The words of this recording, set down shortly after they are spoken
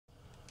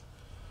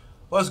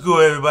What's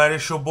good, everybody?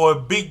 It's your boy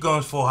Big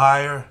Guns for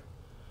Hire,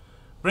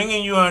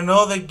 bringing you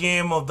another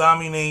game of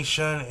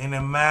Domination in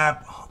a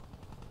map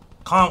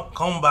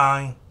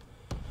combine,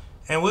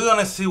 and we're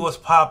gonna see what's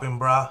popping,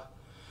 bruh.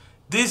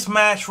 This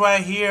match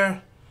right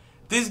here,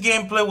 this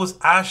gameplay was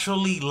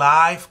actually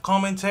live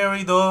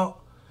commentary though,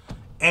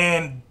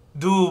 and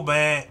dude,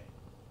 man,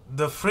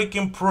 the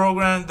freaking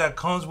program that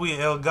comes with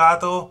El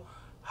Gato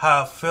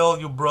have filled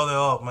your brother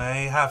up,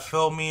 man. It have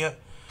filled me up.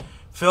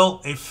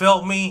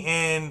 Felt me,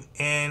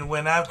 and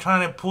when I'm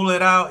trying to pull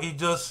it out, it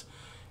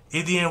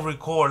didn't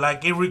record.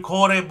 Like, it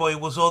recorded, but it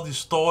was all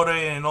distorted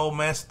and all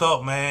messed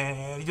up,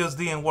 man. It just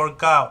didn't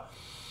work out,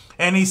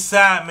 and it's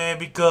sad, man,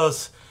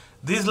 because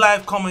this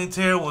live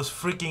commentary was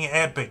freaking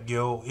epic,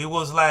 yo. It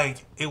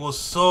was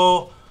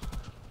so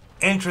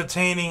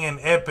entertaining and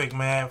epic,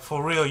 man,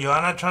 for real, yo.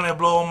 I'm not trying to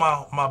blow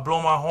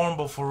my horn,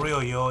 but for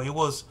real, yo, it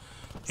was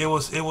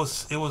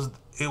the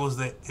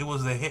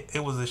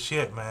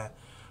shit, man.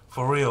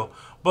 For real.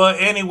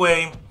 But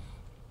anyway,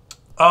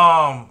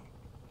 all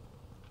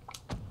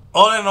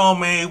in all,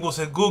 man, it was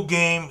a good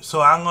game.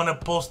 So I'm gonna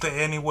post it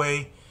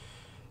anyway.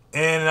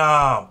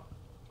 And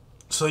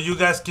so you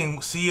guys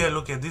can see it.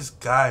 Look at this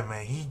guy,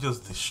 man. He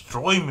just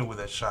destroyed me with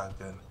that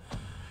shotgun.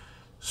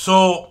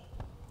 So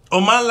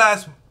on my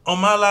last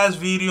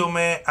video,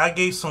 man, I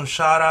gave some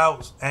shout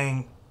outs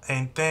and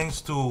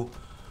thanks to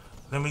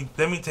let me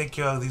take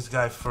care of this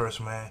guy first,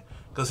 man.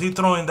 Cause he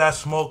throwing that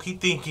smoke. He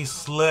think he's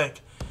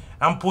slick.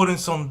 I'm putting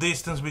some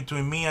distance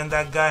between me and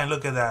that guy, and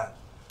look at that.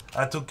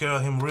 I took care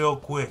of him real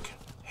quick.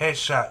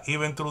 Headshot,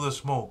 even through the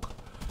smoke.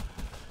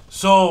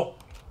 So,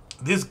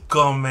 this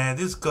gun, man,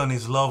 this gun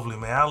is lovely,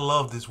 man. I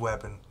love this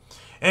weapon.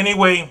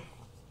 Anyway,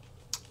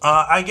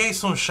 I gave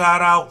some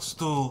shout outs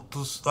to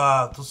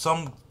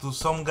some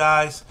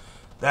guys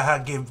that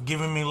have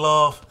given me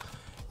love.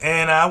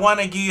 And I want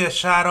to give a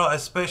shout out, a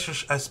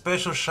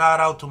special shout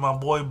out to my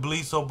boy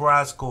Blizo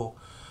Brasco.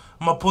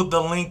 I'm going to put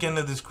the link in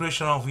the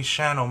description of his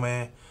channel,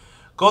 man.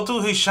 Go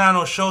to his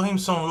channel, show him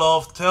some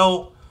love.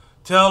 Tell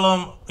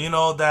him, you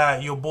know,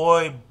 that your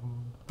boy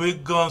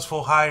Big Guns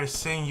for Hire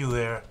sent you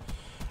there.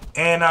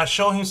 And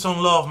show him some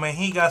love, man.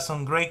 He got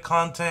some great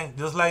content,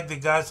 just like the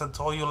guys I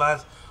told you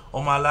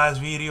on my last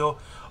video.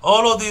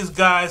 All of these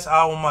guys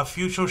are on my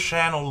future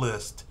channel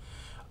list.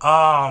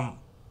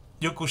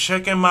 You could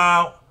check them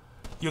out.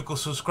 You could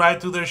subscribe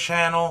to their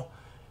channel.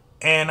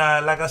 And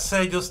like I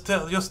said, just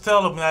tell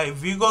them, like,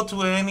 if you go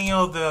to any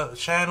of the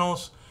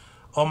channels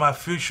on my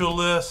future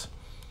list,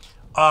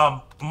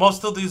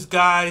 most of these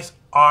guys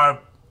are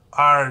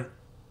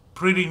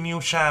pretty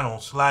new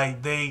channels.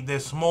 Like,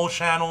 they're small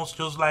channels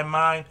just like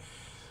mine.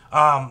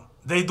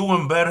 They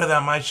doing better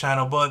than my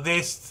channel, but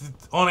they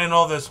only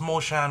know they're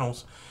small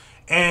channels.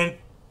 And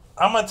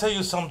I'm gonna tell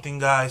you something,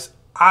 guys.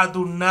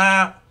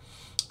 The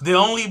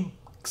only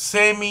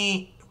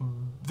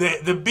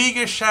the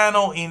biggest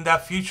channel in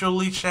that future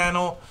lead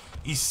channel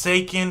is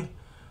Seiken,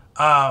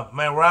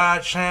 my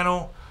ride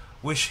channel,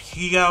 which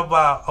he got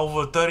about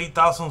over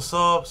 30,000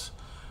 subs.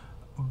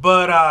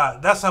 But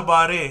that's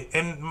about it.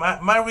 And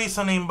my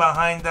reasoning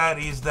behind that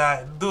is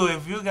that, dude,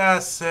 if you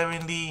got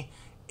 70,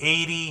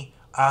 80,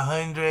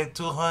 100,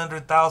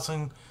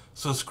 200,000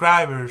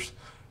 subscribers,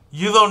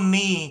 you don't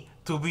need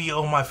to be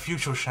on my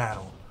future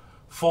channel.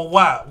 For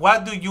what?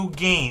 What do you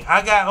gain?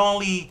 I got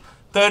only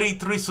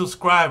 33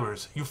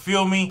 subscribers. You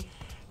feel me?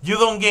 You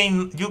don't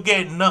gain. You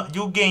gain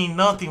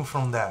nothing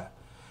from that.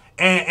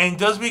 And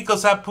just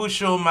because I push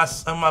you on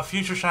my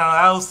future channel,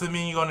 that doesn't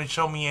mean you're gonna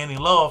show me any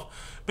love.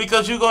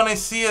 Because you're gonna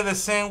see it the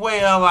same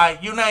way.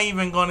 Like, you're not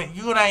even gonna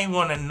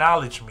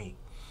acknowledge me.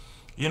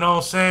 You know what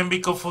I'm saying?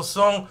 Because for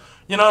some,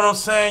 you know what I'm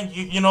saying.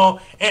 You know,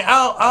 and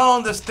I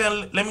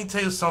understand. Let me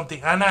tell you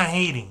something. I'm not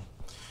hating.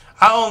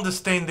 I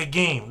understand the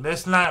game.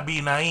 Let's not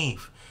be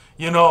naive.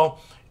 You know,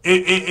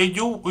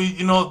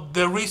 you know,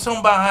 the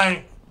reason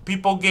behind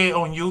people get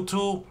on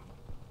YouTube,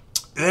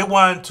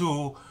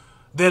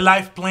 they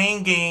like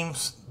playing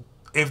games.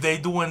 If they're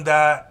doing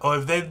that, or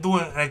if they're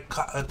doing a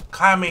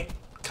comic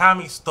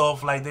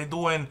stuff, like they're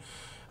doing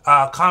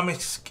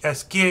comic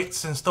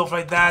skits and stuff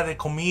like that, the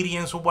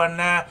comedians or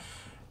whatnot.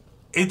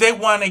 If they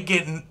want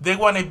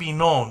to be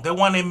known. They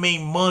want to make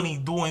money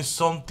doing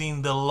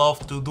something they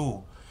love to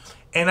do.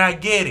 And I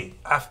get it.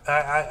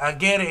 I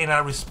get it, and I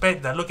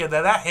respect that. Look at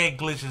that. That head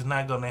glitch is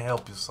not gonna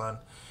help you, son.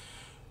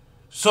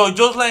 So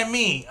just like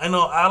me, I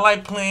know I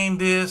like playing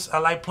this. I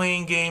like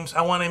playing games.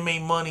 I want to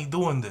make money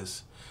doing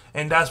this,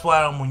 and that's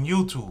why I'm on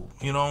YouTube.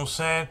 You know what I'm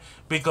saying?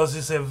 Because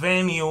it's a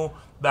venue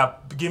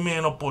that give me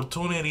an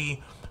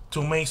opportunity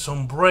to make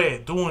some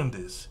bread doing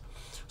this.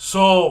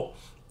 So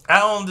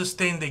I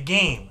understand the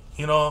game.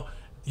 You know,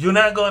 you're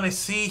not gonna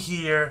see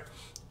here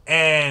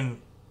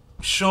and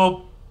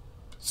show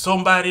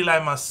somebody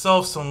like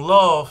myself some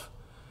love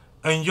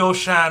on your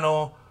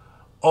channel,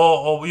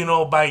 or you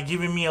know, by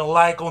giving me a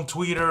like on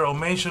Twitter or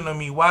mentioning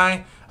me.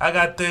 Why? I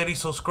got 30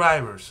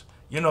 subscribers.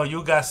 You know,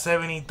 you got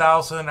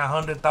 70,000,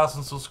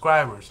 100,000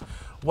 subscribers.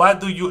 Why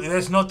do you?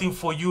 There's nothing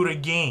for you to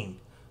gain.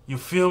 You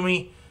feel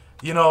me?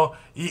 You know,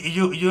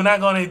 you're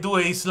not gonna do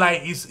it. It's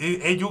like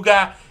you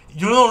got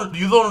you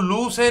don't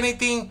lose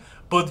anything,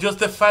 but just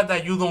the fact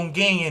that you don't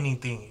gain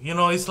anything.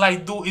 It's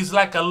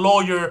like a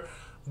lawyer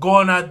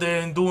going out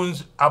there and doing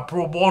a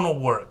pro bono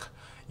work.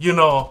 You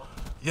know,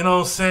 what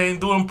I'm saying,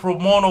 doing pro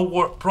bono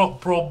work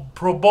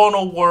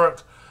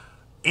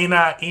in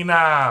a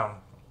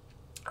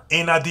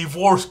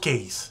divorce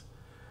case.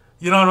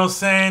 You know what I'm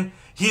saying?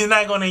 He's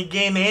not gonna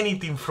gain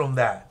anything from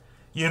that.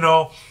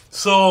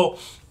 So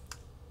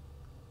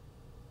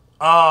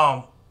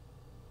um,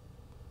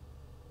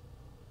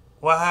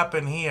 what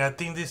happened here? I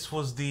think this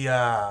was the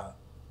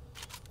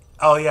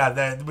oh yeah,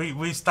 that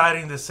we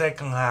starting the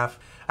second half.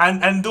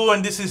 And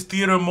doing this is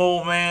theater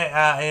mode, man.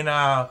 And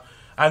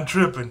I'm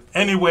tripping.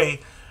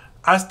 Anyway,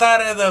 I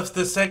started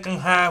the second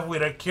half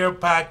with a care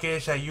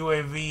package, a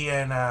UAV,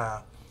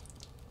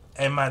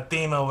 and my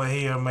thing over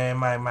here, man,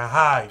 my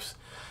hives.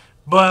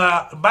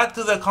 But back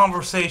to the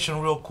conversation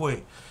real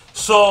quick.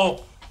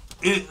 So,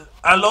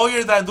 a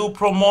lawyer that do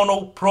pro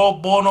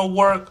bono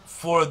work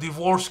for a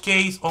divorce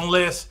case,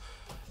 unless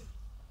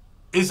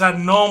it's a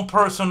known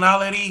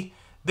personality,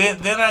 they're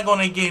not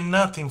gonna get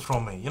nothing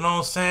from it. You know what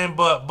I'm saying?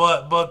 But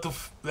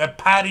a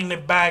pat in the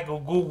back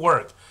of good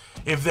work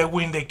if they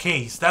win the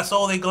case. That's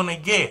all they're gonna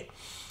get.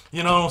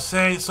 You know what I'm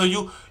saying? So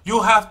you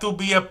have to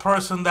be a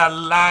person that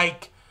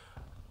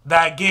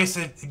gets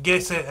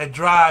a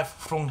drive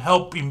from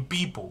helping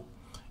people.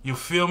 You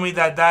feel me?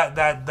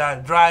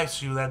 That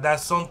drives you.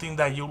 That's something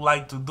that you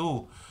like to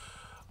do.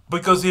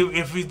 Because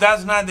if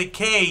that's not the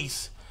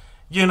case,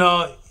 you're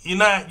not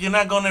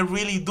gonna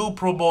really do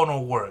pro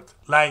bono work.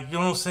 Like, you know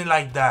what I'm saying,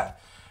 like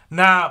that.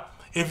 Now,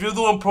 if you're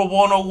doing pro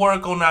bono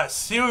work on a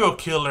serial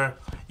killer,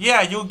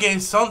 yeah, you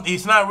get some.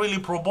 It's not really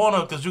pro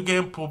bono because you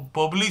get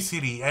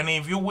publicity, and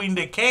if you win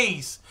the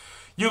case,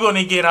 you're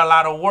gonna get a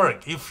lot of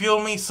work. You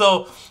feel me?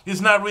 So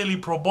it's not really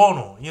pro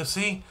bono. You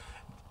see?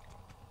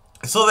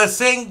 So the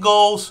same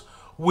goes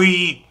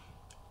with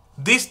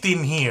this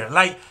thing here.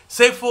 Like,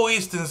 say for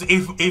instance,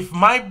 if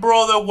my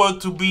brother were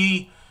to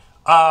be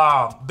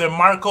the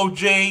Marco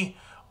J,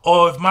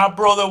 or if my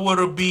brother were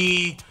to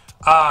be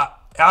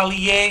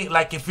Ali,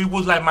 like if he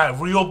was like my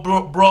real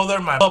brother,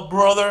 my blood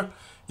brother,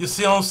 you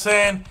see what I'm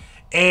saying?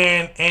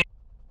 And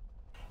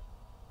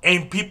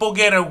people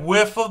get a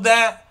whiff of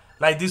that,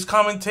 like these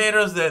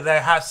commentators that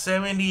have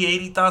 70,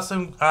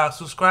 80,000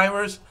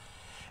 subscribers.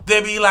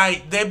 They be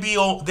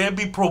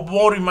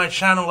promoting my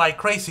channel like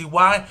crazy.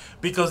 Why?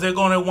 Because they're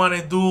gonna want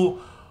to do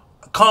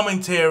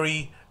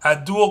commentary, a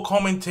dual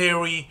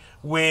commentary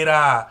with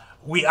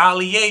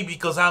Ali,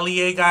 because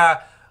Ali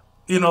got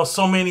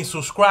so many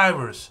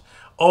subscribers.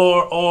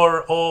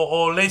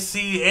 Or let's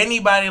see,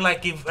 anybody,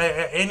 like if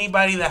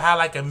anybody that had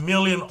like 1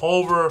 million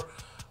over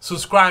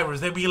subscribers,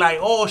 they'd be like,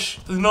 oh,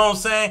 you know what I'm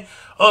saying?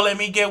 Oh, let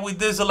me get with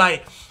this.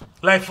 Like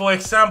for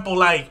example,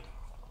 like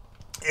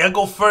I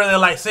go further.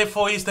 Like, say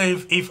for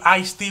instance, if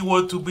Ice-T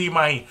were to be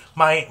my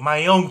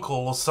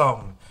uncle or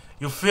something.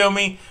 You feel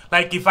me?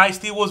 Like if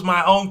Ice-T was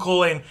my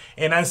uncle and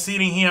I'm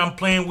sitting here, I'm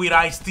playing with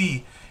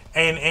Ice-T.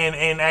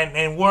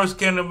 And words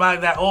getting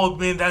about that. Oh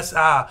man, that's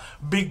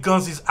Big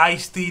Guns is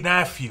Ice-T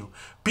nephew.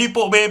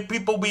 People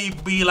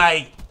be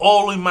like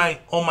all on my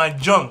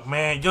junk,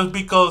 man, just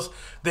because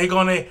they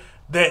might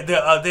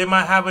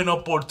have an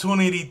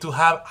opportunity to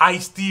have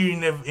Ice-T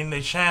in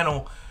the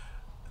channel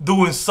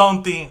doing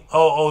something,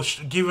 or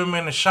give him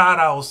a shout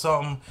out or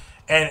something,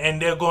 and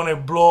they're gonna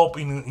blow up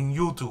in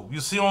YouTube. You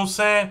see what I'm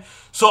saying?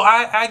 So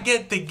I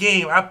get the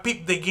game. I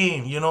pick the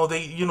game.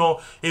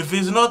 If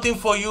it's nothing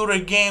for you to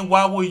gain,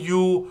 why would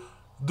you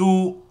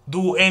do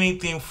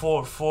anything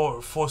for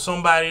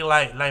somebody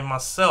like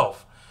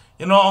myself?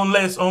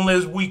 Unless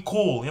we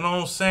cool. You know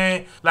what I'm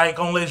saying? Like,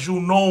 unless you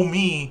know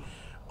me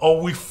or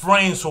we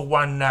friends or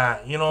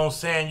whatnot. You know what I'm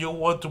saying? You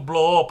want to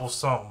blow up or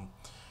something.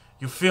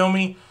 You feel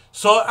me?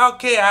 So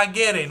okay, I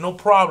get it, no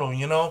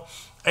problem.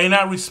 And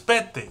I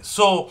respect it.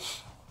 So,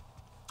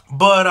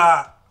 but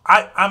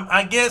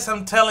I guess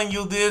I'm telling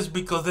you this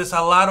because there's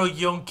a lot of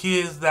young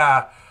kids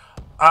that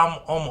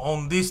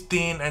on this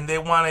thing, and they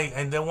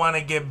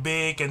wanna get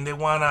big, and they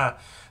wanna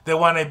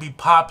be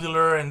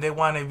popular, and they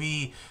wanna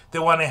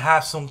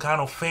have some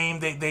kind of fame.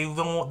 They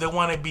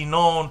wanna be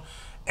known,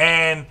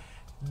 and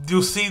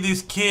you see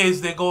these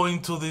kids, they go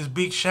into these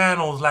big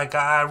channels. Like,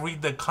 I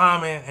read the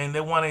comment, and they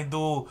wanna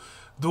do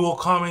dual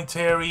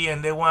commentary,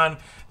 and they want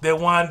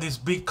these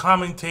big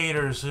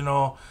commentators,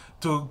 to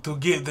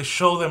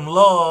show them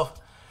love,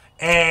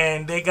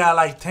 and they got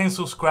like 10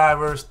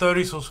 subscribers,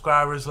 30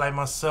 subscribers like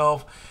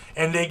myself,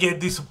 and they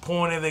get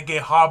disappointed, they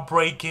get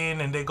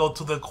heartbreaking, and they go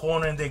to the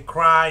corner and they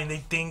cry, and they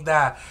think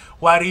that,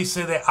 why do you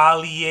say that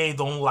Ali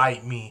don't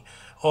like me,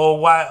 or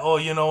why, or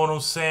you know what I'm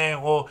saying,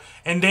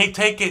 and they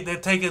take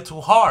it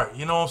too hard,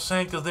 you know what I'm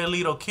saying, because they're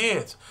little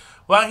kids.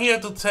 Well, I'm here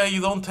to tell you,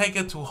 don't take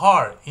it too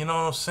hard, you know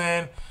what I'm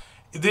saying.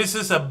 This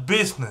is a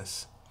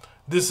business.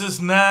 This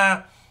is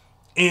not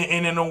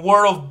in a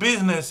world of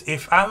business.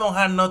 If I don't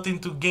have nothing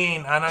to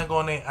gain, I'm not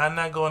gonna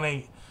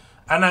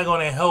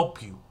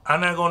help you.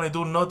 I'm not gonna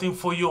do nothing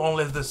for you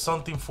unless there's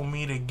something for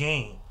me to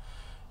gain.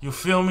 You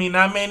feel me?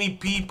 Not many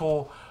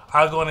people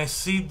are gonna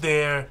sit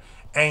there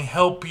and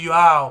help you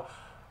out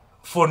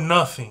for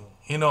nothing.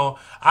 You know,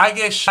 I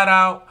get shot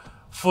out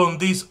from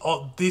these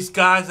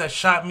guys that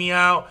shot me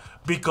out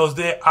because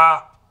they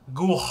are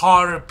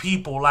good-hearted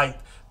people like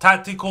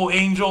Tactical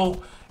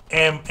Angel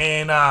and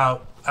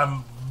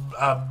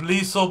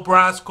Blisso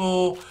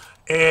Brasco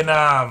and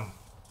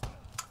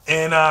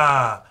and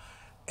uh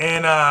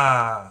and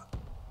uh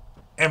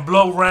and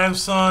Blow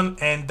Ransom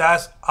and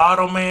that's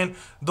Ottoman.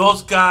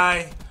 Those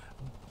guys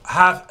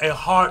have a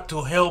heart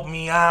to help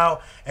me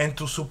out and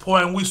to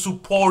support, and we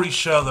support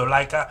each other.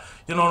 Like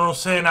you know what I'm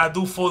saying? I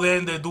do for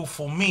them, they do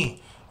for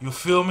me. You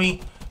feel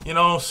me? You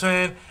know what I'm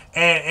saying?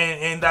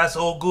 And that's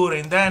all good.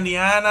 And Danny,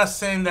 I'm not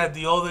saying that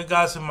the other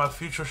guys in my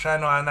future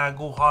channel are not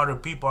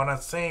good-hearted people. I'm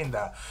not saying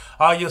that.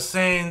 I'm just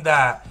saying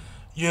that,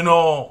 you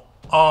know,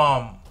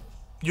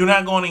 you're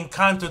not going to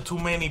encounter too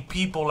many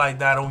people like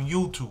that on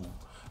YouTube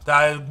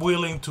that are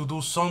willing to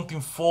do something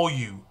for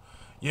you,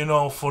 you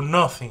know, for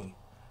nothing,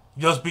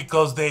 just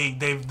because they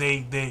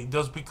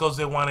just because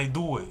they want to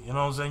do it. You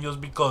know what I'm saying?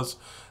 Just because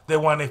they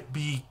want to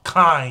be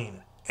kind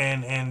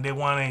and they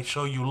want to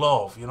show you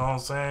love. You know what I'm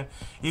saying?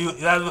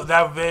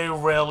 That very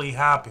rarely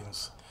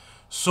happens.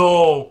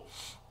 So,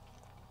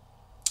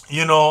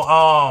 you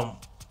know,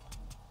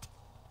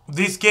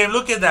 this game,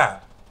 look at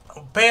that.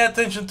 Pay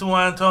attention to what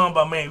I'm talking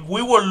about, man.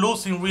 We were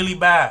losing really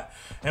bad,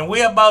 and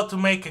we're about to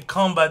make a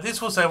comeback.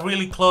 This was a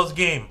really close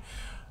game.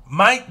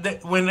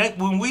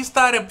 When we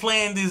started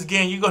playing this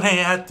game, you're gonna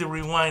have to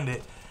rewind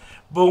it.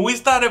 But when we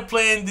started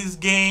playing this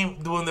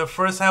game during the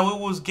first half, we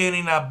was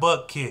getting a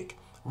butt kick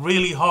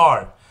really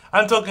hard.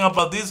 I'm talking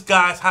about these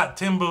guys had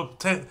Timberlake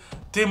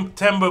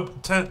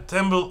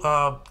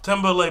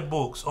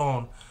books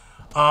on,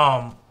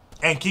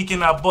 and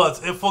kicking our butts.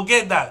 And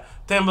forget that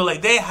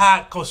Timberlake, they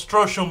had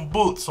construction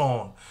boots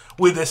on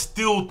with a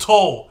steel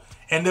toe,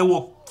 and they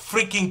were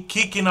freaking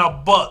kicking our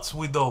butts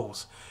with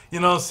those. You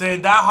know what I'm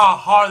saying? That's how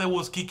hard they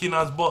was kicking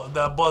us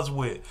the butts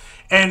with.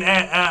 And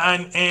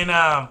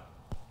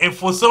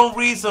for some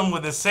reason,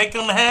 with the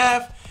second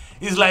half,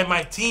 it's like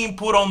my team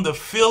put on the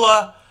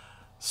filler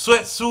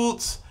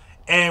sweatsuits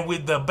and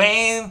with the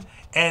band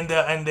and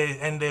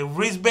the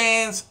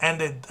wristbands and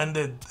the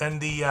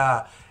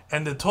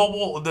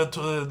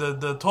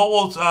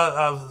towel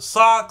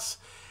socks,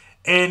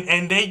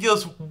 and they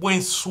just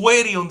went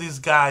sweaty on these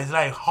guys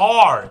like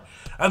hard.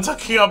 I'm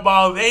talking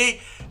about they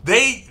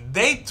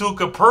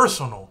took it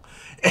personal.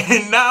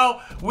 And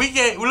now look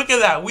at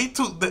that. We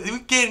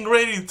getting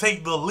ready to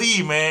take the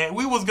lead, man.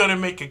 We was gonna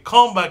make a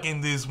comeback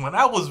in this one.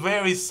 I was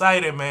very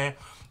excited, man.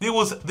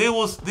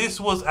 This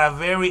was a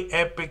very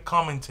epic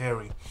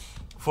commentary,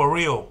 for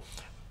real.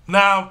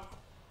 Now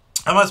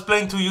I'm gonna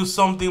explain to you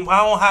something. I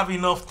don't have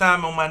enough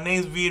time on my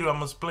next video. I'm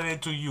gonna explain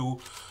it to you.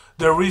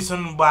 The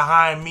reason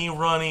behind me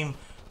running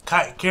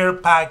care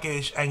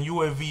package and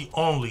UAV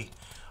only.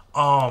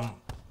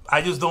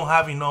 I just don't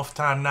have enough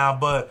time now,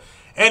 but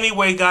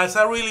anyway, guys,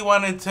 I really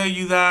want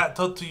to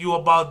talk to you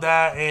about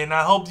that, and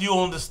I hope you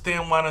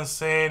understand what I'm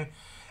saying.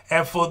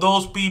 And for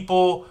those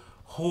people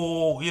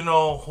who, you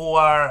know, who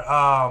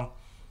are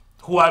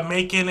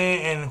making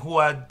it and who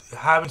are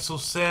having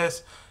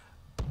success,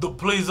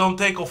 please don't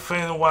take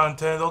offense to what I'm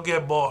telling. Don't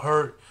get butt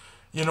hurt.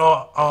 You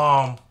know,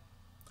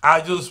 I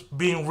just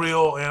being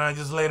real, and I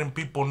just letting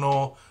people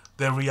know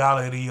the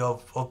reality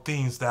of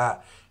things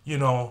that, you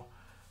know,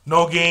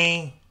 no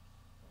gain,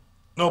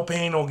 no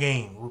pain, no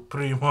gain,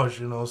 pretty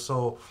much, you know.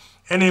 So,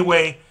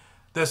 anyway,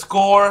 the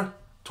score,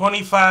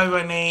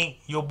 25-8.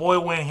 Your boy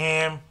went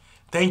ham.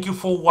 Thank you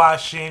for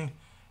watching.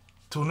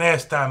 Till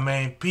next time,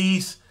 man.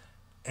 Peace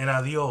and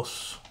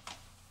adios.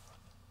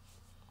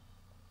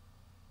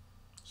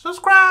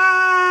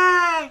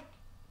 Subscribe!